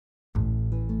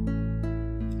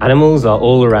Animals are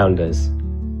all around us.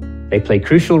 They play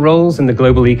crucial roles in the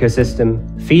global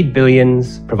ecosystem, feed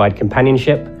billions, provide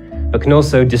companionship, but can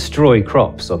also destroy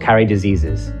crops or carry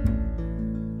diseases.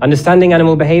 Understanding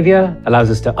animal behavior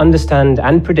allows us to understand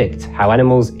and predict how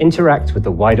animals interact with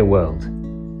the wider world.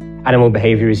 Animal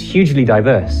behavior is hugely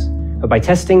diverse, but by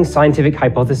testing scientific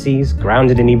hypotheses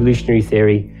grounded in evolutionary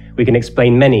theory, we can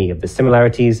explain many of the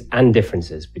similarities and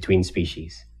differences between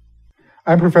species.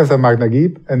 I'm Professor Mark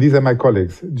Naguib, and these are my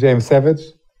colleagues, James Savage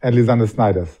and Lisanne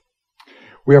Snijders.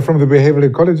 We are from the Behavioral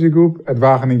Ecology Group at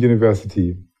Wageningen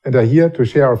University and are here to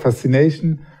share our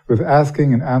fascination with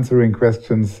asking and answering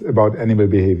questions about animal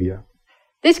behavior.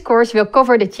 This course will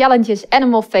cover the challenges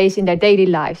animals face in their daily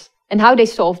lives and how they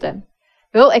solve them.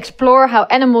 We'll explore how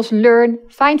animals learn,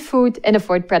 find food and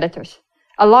avoid predators,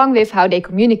 along with how they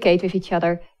communicate with each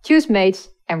other, choose mates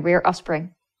and rear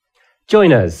offspring.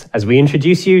 Join us as we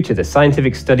introduce you to the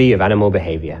scientific study of animal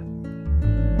behavior.